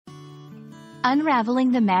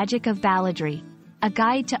Unraveling the Magic of Balladry, a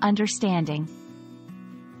guide to understanding.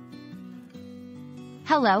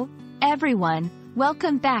 Hello, everyone.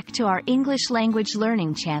 Welcome back to our English language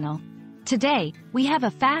learning channel. Today, we have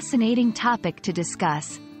a fascinating topic to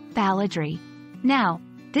discuss, balladry. Now,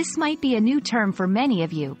 this might be a new term for many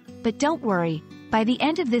of you, but don't worry, by the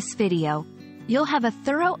end of this video, you'll have a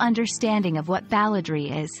thorough understanding of what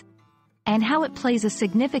balladry is, and how it plays a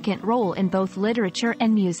significant role in both literature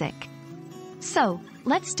and music. So,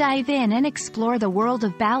 let's dive in and explore the world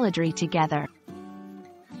of balladry together.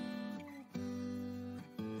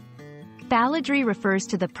 Balladry refers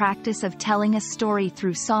to the practice of telling a story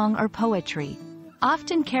through song or poetry,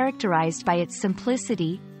 often characterized by its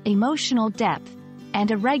simplicity, emotional depth,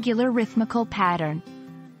 and a regular rhythmical pattern.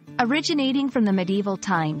 Originating from the medieval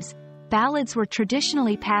times, ballads were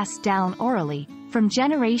traditionally passed down orally, from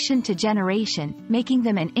generation to generation, making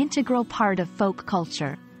them an integral part of folk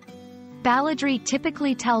culture. Balladry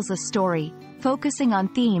typically tells a story, focusing on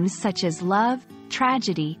themes such as love,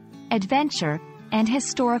 tragedy, adventure, and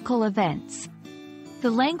historical events.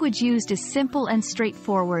 The language used is simple and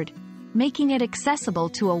straightforward, making it accessible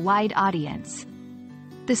to a wide audience.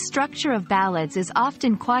 The structure of ballads is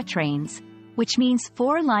often quatrains, which means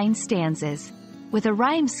 4-line stanzas, with a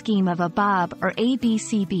rhyme scheme of a bob or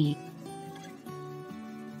ABCB.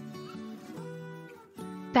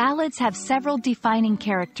 Ballads have several defining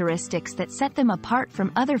characteristics that set them apart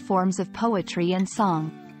from other forms of poetry and song.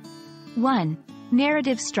 1.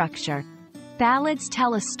 Narrative structure. Ballads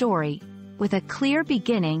tell a story, with a clear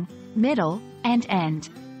beginning, middle, and end.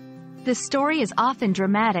 The story is often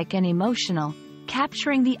dramatic and emotional,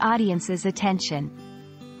 capturing the audience's attention.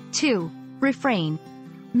 2. Refrain.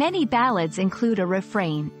 Many ballads include a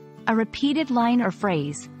refrain, a repeated line or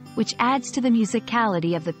phrase, which adds to the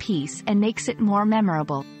musicality of the piece and makes it more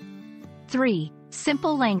memorable. 3.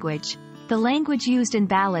 Simple language. The language used in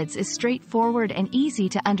ballads is straightforward and easy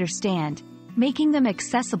to understand, making them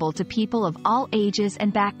accessible to people of all ages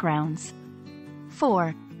and backgrounds.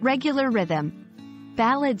 4. Regular rhythm.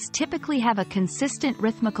 Ballads typically have a consistent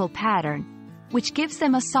rhythmical pattern, which gives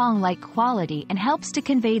them a song-like quality and helps to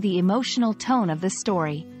convey the emotional tone of the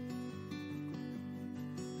story.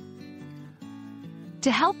 To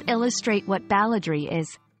help illustrate what balladry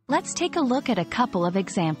is, let's take a look at a couple of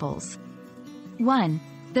examples. 1.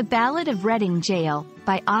 The Ballad of Reading Gaol,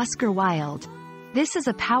 by Oscar Wilde. This is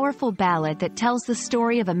a powerful ballad that tells the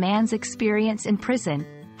story of a man's experience in prison,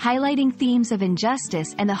 highlighting themes of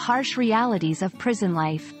injustice and the harsh realities of prison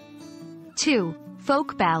life. 2.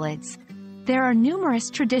 Folk ballads. There are numerous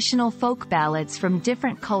traditional folk ballads from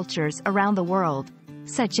different cultures around the world,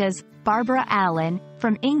 such as Barbara Allen,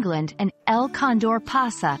 from England, and El Condor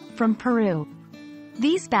Pasa, from Peru.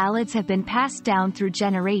 These ballads have been passed down through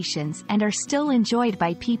generations and are still enjoyed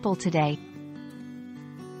by people today.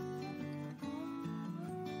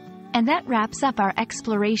 And that wraps up our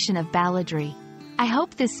exploration of balladry. I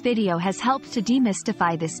hope this video has helped to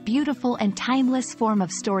demystify this beautiful and timeless form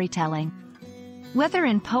of storytelling. Whether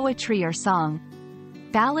in poetry or song,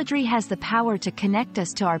 balladry has the power to connect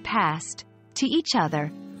us to our past, to each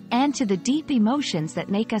other, and to the deep emotions that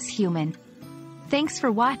make us human. Thanks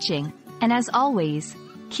for watching, and as always,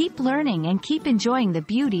 keep learning and keep enjoying the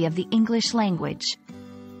beauty of the English language.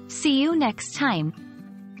 See you next time.